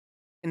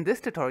In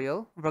this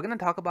tutorial, we're going to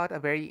talk about a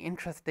very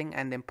interesting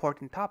and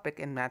important topic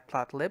in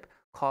Matplotlib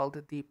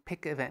called the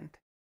pick event.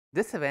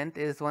 This event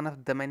is one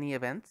of the many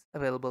events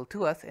available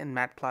to us in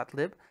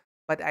Matplotlib,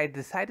 but I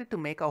decided to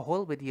make a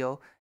whole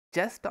video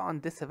just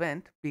on this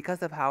event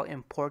because of how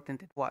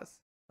important it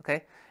was.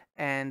 Okay,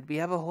 and we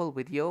have a whole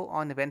video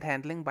on event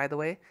handling, by the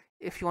way.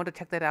 If you want to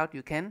check that out,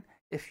 you can.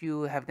 If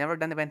you have never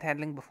done event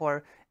handling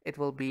before, it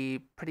will be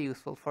pretty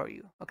useful for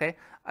you. Okay,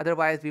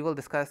 otherwise we will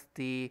discuss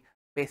the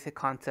basic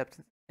concepts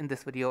in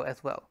this video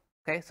as well.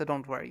 Okay, so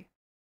don't worry.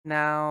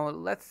 Now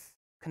let's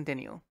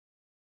continue.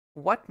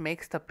 What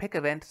makes the pick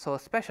event so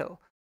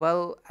special?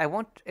 Well, I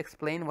won't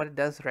explain what it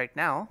does right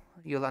now.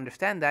 You'll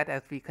understand that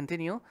as we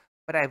continue,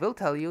 but I will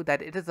tell you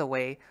that it is a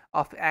way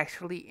of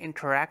actually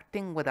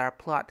interacting with our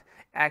plot,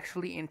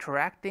 actually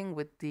interacting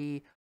with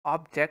the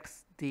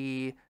objects,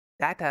 the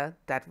data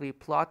that we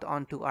plot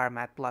onto our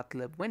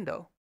Matplotlib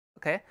window.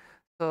 Okay,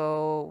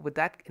 so with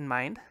that in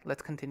mind,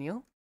 let's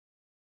continue.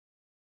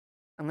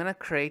 I'm going to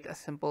create a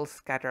simple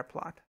scatter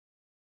plot.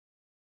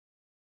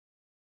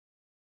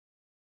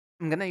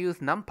 I'm going to use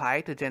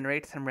NumPy to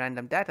generate some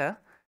random data,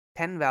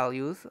 10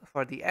 values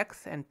for the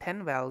x and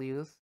 10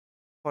 values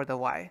for the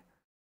y.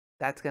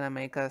 That's going to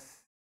make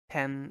us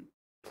 10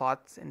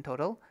 plots in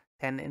total,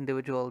 10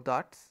 individual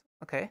dots.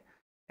 Okay,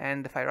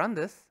 and if I run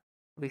this,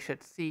 we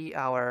should see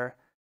our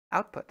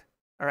output.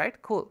 All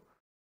right, cool.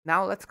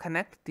 Now let's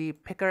connect the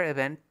picker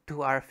event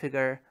to our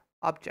figure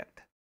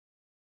object.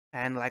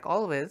 And like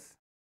always,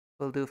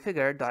 we'll do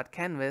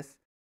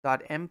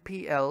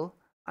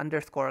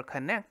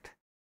figure.canvas.mpl_connect,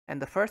 and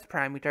the first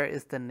parameter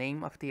is the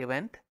name of the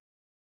event,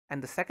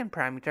 and the second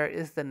parameter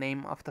is the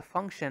name of the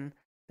function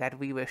that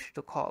we wish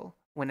to call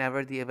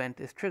whenever the event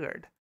is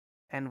triggered.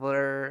 And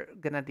we're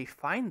gonna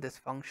define this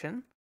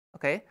function,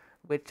 okay,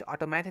 which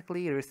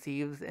automatically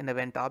receives an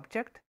event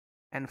object,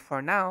 and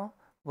for now,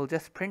 we'll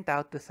just print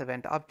out this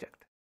event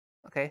object,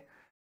 okay?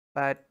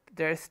 But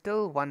there's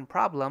still one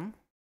problem,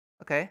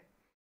 okay?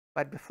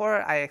 But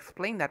before I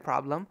explain that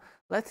problem,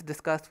 let's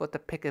discuss what the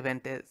pick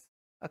event is.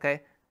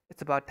 Okay,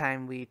 it's about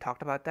time we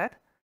talked about that.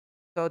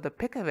 So the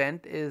pick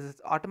event is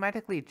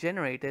automatically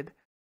generated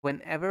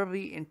whenever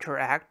we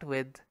interact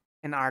with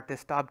an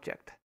artist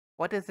object.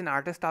 What is an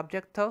artist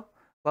object though?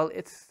 Well,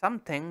 it's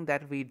something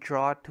that we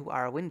draw to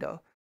our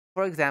window.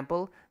 For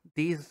example,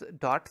 these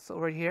dots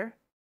over here,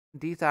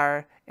 these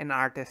are an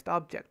artist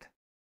object.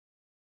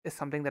 It's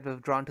something that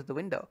we've drawn to the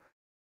window.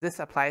 This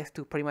applies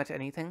to pretty much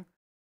anything.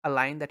 A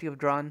line that you've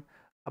drawn,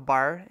 a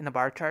bar in a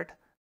bar chart,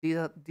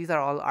 these are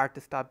all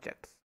artist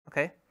objects,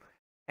 okay?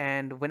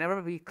 And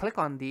whenever we click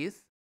on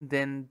these,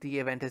 then the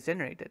event is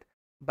generated.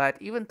 But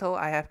even though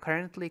I have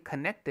currently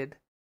connected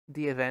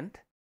the event,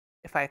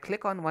 if I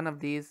click on one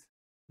of these,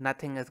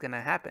 nothing is going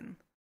to happen.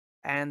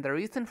 And the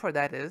reason for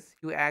that is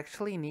you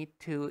actually need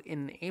to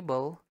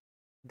enable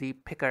the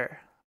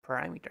picker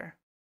parameter.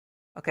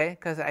 Okay,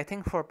 because I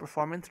think for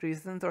performance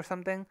reasons or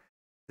something,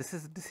 this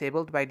is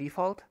disabled by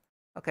default.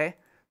 Okay,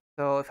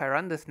 so if I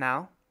run this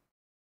now,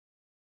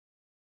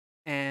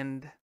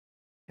 and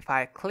if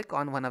I click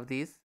on one of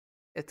these,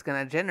 it's going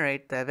to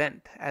generate the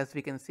event, as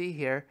we can see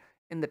here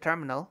in the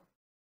terminal.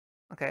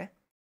 Okay,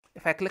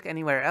 if I click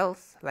anywhere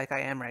else, like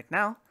I am right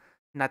now,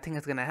 nothing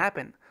is going to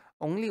happen.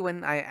 Only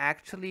when I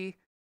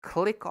actually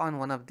click on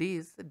one of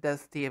these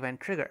does the event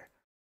trigger.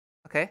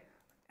 Okay,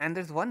 and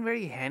there's one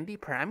very handy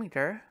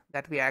parameter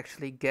that we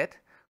actually get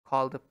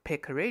called the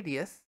pick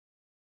radius,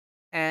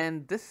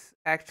 and this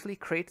actually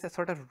creates a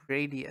sort of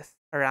radius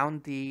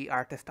around the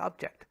artist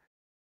object.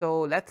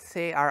 So let's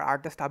say our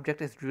artist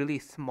object is really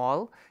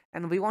small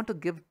and we want to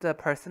give the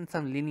person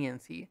some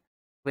leniency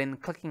when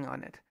clicking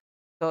on it.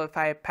 So if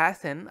I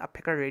pass in a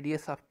picker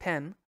radius of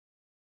 10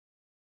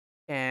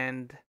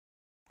 and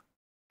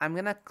I'm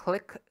gonna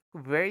click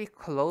very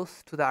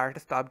close to the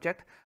artist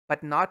object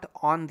but not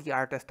on the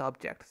artist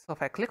object. So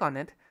if I click on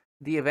it,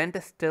 the event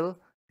is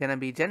still gonna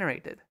be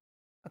generated,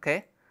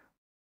 okay?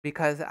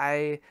 Because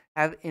I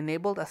have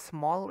enabled a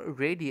small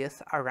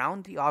radius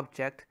around the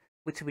object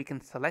which we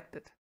can select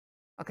it.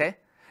 Okay,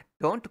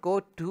 don't go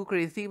too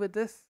crazy with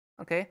this.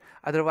 Okay,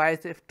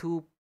 otherwise if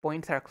two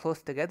points are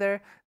close together,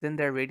 then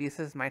their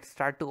radiuses might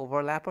start to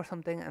overlap or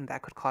something, and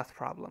that could cause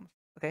problems.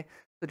 Okay,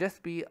 so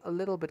just be a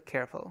little bit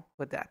careful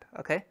with that.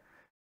 Okay,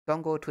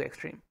 don't go too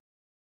extreme.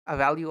 A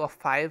value of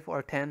 5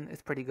 or 10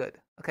 is pretty good.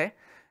 Okay,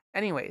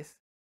 anyways,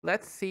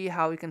 let's see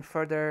how we can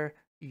further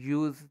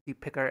use the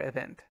picker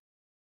event.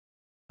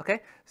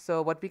 Okay,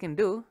 so what we can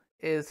do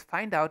is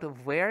find out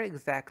where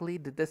exactly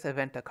did this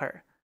event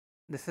occur.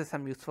 This is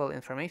some useful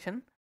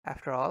information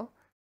after all.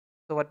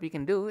 So what we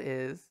can do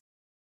is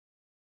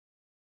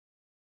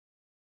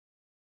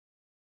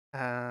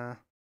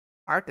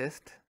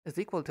artist is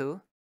equal to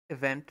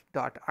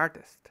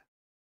event.artist.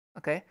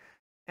 Okay,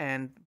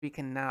 and we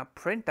can now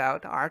print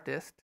out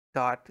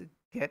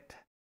artist.get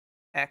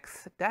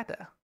x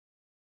data.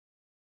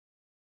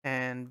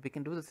 And we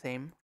can do the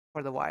same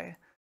for the y.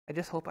 I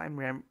just hope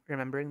I'm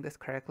remembering this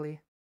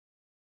correctly.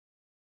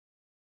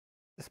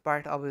 This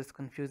part always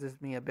confuses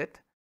me a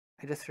bit.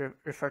 I just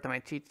refer to my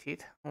cheat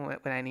sheet when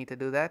I need to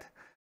do that.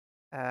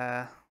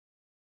 Uh,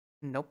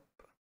 nope.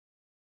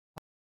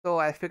 So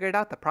I figured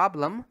out the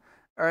problem.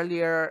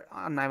 Earlier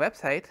on my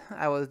website,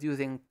 I was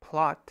using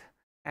plot,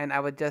 and I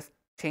would just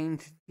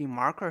change the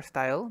marker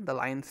style, the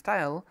line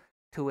style,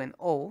 to an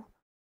O.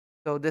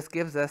 So this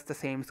gives us the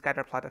same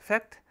scatter plot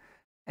effect,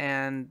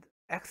 and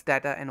X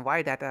data and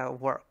Y data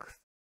works.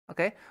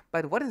 Okay,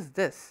 but what is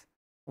this?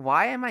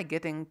 Why am I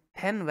getting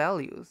 10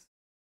 values?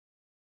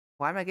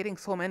 Why am I getting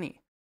so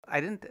many? I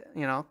didn't,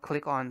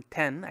 click on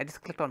 10. I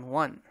just clicked on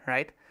 1,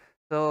 right?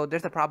 So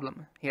there's a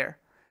problem here.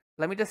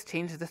 Let me just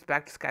change this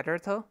back to scatter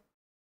though.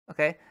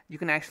 Okay, you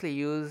can actually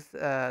use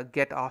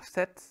get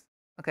offsets.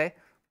 Okay,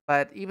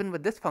 but even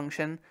with this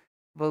function,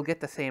 we'll get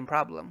the same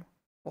problem.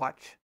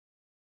 Watch.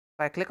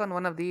 If I click on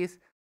one of these,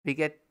 we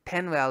get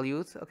 10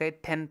 values, okay,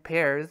 10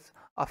 pairs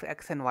of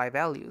X and Y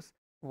values.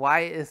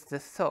 Why is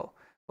this so?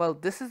 Well,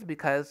 this is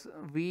because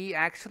we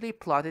actually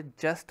plotted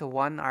just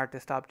one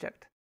artist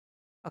object.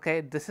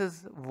 Okay, this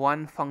is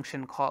one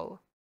function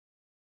call.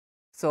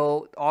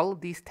 So all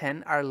of these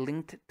 10 are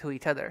linked to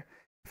each other.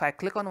 If I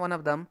click on one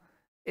of them,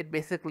 it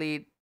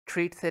basically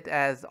treats it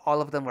as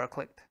all of them were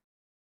clicked.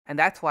 And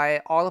that's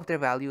why all of their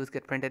values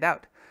get printed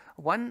out.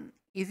 One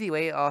easy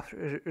way of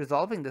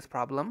resolving this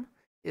problem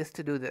is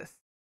to do this.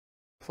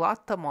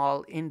 Plot them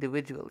all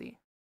individually,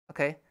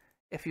 okay?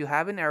 If you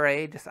have an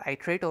array, just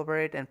iterate over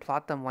it and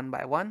plot them one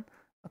by one,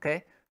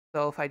 okay?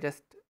 So if I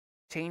just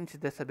change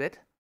this a bit,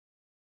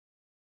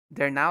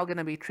 they're now going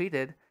to be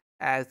treated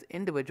as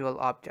individual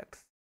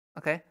objects,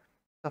 okay?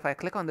 So if I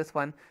click on this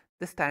one,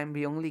 this time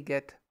we only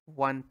get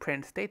one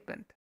print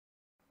statement.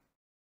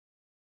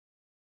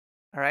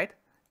 All right?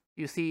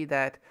 You see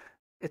that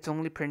it's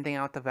only printing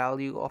out the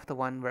value of the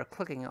one we're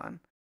clicking on.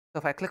 So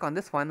if I click on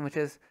this one, which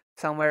is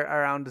somewhere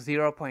around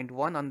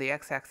 0.1 on the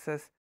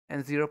x-axis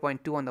and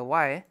 0.2 on the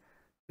y,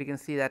 we can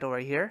see that over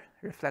here,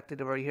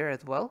 reflected over here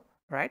as well,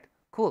 right?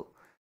 Cool.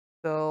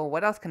 So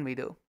what else can we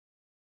do?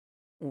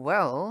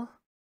 Well,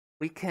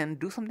 we can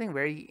do something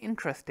very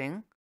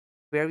interesting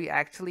where we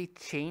actually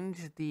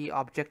change the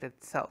object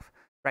itself.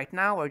 Right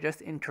now, we're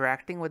just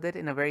interacting with it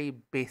in a very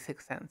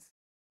basic sense.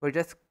 We're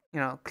just,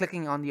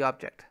 clicking on the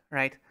object,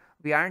 right?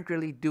 We aren't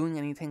really doing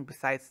anything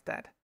besides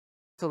that.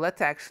 So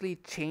let's actually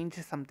change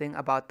something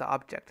about the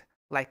object,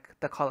 like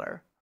the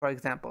color, for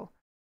example.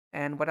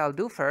 And what I'll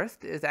do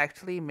first is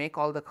actually make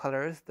all the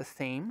colors the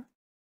same.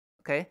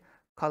 Okay,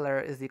 color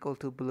is equal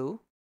to blue.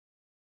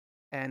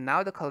 And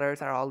now the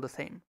colors are all the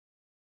same.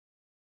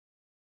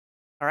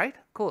 All right,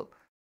 cool.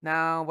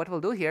 Now what we'll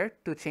do here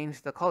to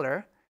change the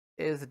color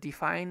is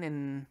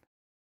define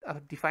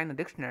a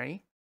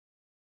dictionary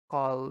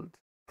called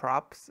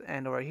props,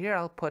 and over here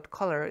I'll put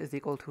color is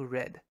equal to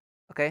red.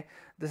 Okay,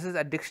 this is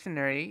a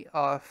dictionary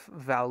of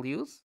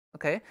values.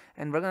 Okay,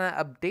 and we're gonna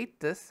update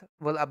this.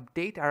 We'll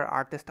update our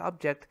artist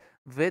object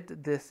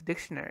with this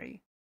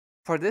dictionary.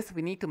 For this,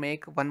 we need to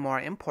make one more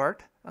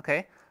import.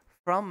 Okay,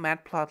 from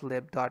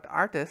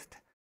matplotlib.artist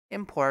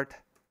import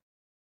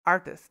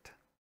artist.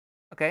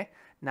 Okay,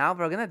 now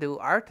we're gonna do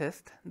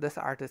artist, this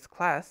artist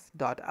class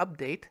dot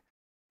update,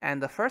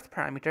 and the first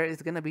parameter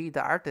is gonna be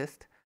the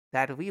artist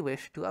that we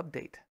wish to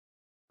update.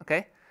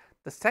 Okay,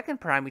 the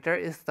second parameter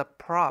is the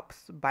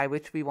props by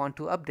which we want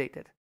to update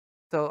it.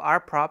 So our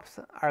props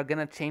are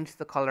gonna change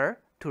the color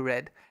to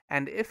red,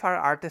 and if our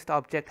artist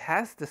object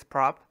has this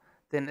prop,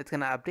 then it's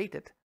gonna update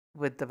it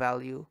with the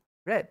value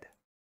red.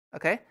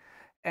 Okay,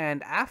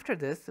 and after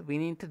this we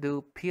need to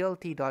do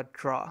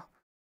plt.draw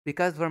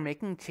because we're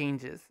making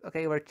changes.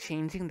 Okay, we're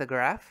changing the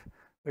graph,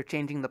 we're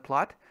changing the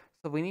plot,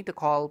 so we need to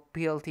call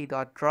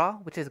plt.draw,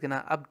 which is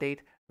gonna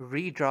update,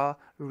 redraw,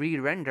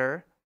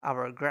 re-render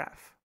our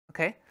graph.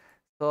 Okay,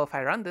 so if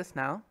I run this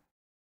now,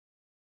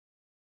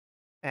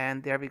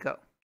 and there we go.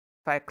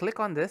 If I click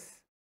on this,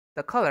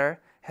 the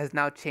color has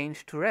now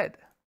changed to red.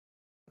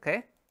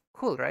 Okay,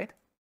 cool, right?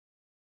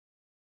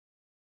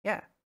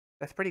 Yeah,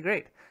 that's pretty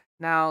great.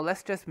 Now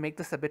let's just make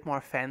this a bit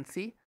more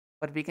fancy.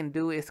 What we can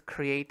do is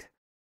create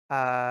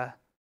a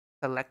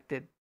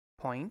selected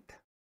point.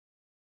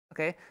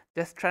 Okay,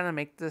 just trying to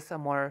make this a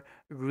more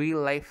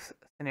real life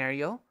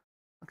scenario.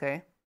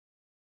 Okay,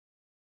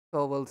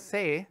 so we'll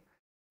say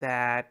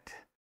that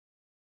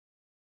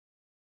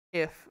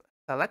if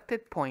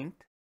selected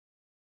point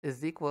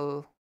is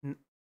equal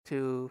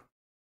to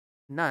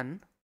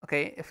none,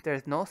 okay, if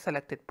there's no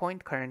selected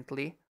point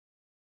currently,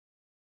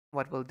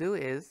 what we'll do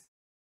is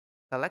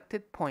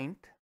selected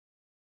point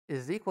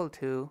is equal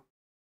to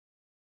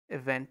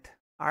event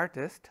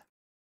artist,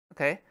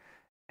 okay,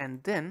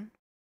 and then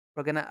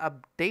we're gonna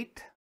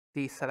update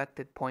the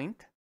selected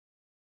point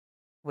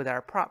with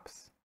our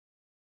props.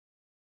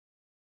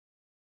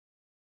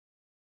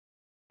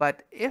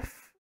 But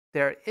if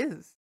there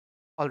is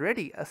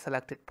already a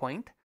selected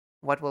point,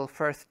 what we'll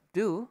first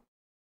do,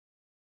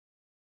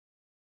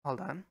 hold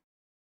on,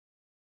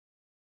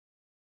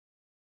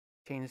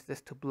 change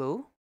this to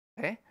blue,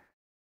 okay.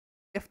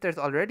 If there's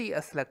already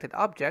a selected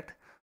object,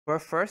 we're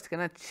first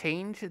gonna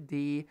change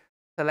the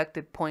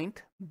selected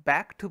point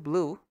back to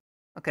blue,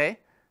 okay,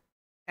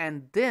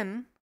 and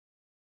then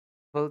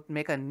we'll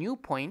make a new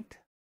point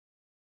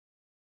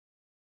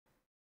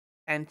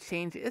and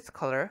change its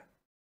color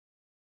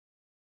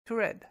to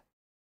red.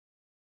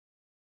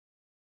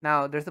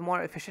 Now, there's a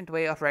more efficient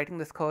way of writing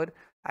this code.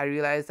 I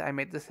realize I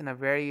made this in a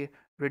very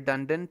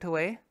redundant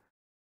way,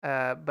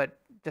 but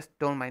just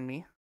don't mind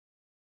me.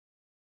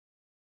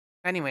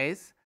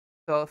 Anyways,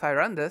 so if I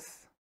run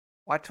this,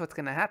 watch what's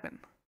going to happen.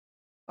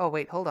 Oh,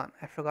 wait, hold on.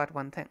 I forgot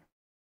one thing.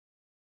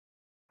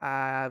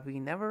 We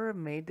never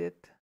made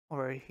it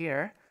over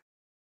here.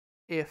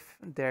 If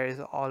there is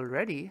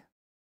already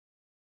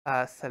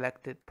a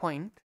selected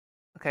point,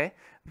 okay,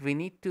 we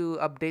need to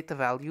update the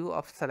value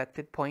of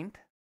selected point,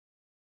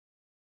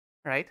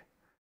 right?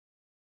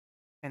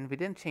 And we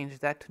didn't change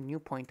that to new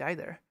point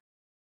either.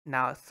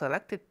 Now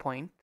selected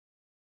point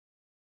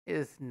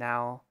is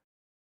now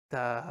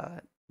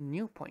the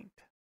new point,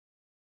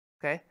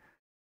 okay?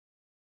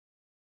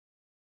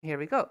 Here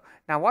we go.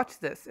 Now watch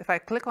this. If I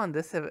click on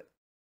this,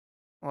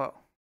 whoa,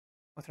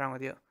 what's wrong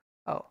with you?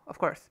 Oh, of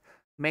course.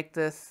 Make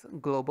this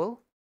global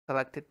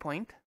selected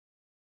point.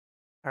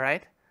 All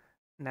right.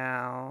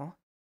 Now,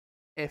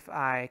 if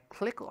I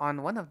click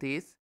on one of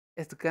these,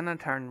 it's gonna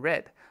turn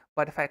red.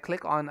 But if I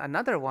click on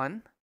another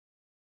one,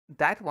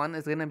 that one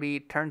is gonna be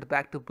turned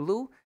back to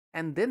blue,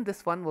 and then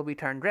this one will be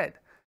turned red.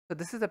 So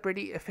this is a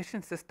pretty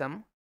efficient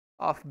system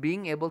of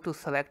being able to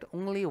select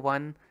only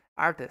one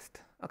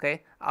artist,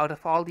 okay, out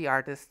of all the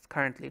artists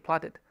currently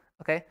plotted.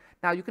 Okay,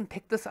 now you can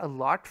take this a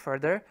lot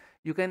further.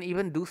 You can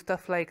even do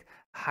stuff like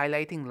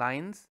highlighting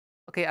lines.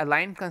 Okay, a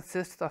line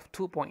consists of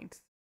 2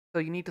 points, so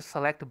you need to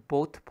select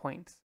both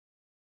points.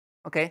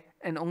 Okay,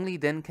 and only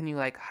then can you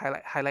like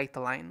highlight the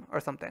line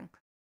or something.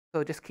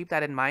 So just keep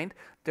that in mind.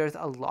 There's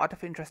a lot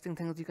of interesting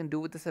things you can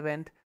do with this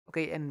event.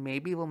 Okay, and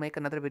maybe we'll make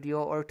another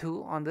video or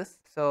two on this.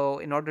 So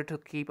in order to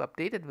keep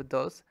updated with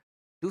those,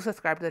 do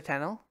subscribe to the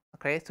channel,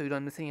 okay, so you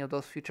don't miss any of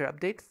those future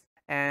updates.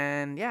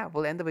 And yeah,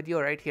 we'll end the video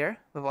right here.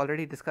 We've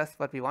already discussed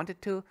what we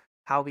wanted to,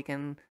 how we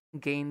can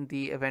gain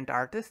the event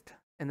artist,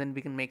 and then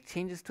we can make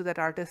changes to that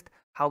artist,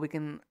 how we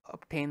can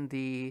obtain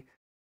the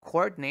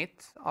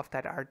coordinates of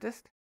that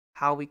artist,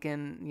 how we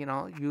can,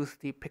 use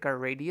the picker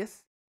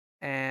radius,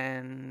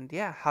 and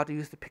yeah, how to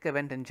use the pick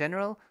event in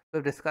general.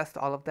 We've discussed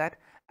all of that.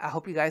 I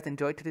hope you guys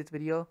enjoyed today's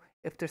video.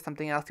 If there's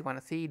something else you want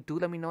to see, do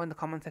let me know in the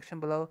comment section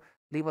below.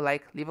 Leave a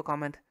like, leave a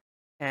comment,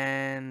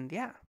 and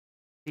yeah,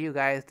 see you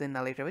guys in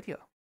a later video.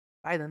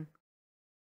 Bye then.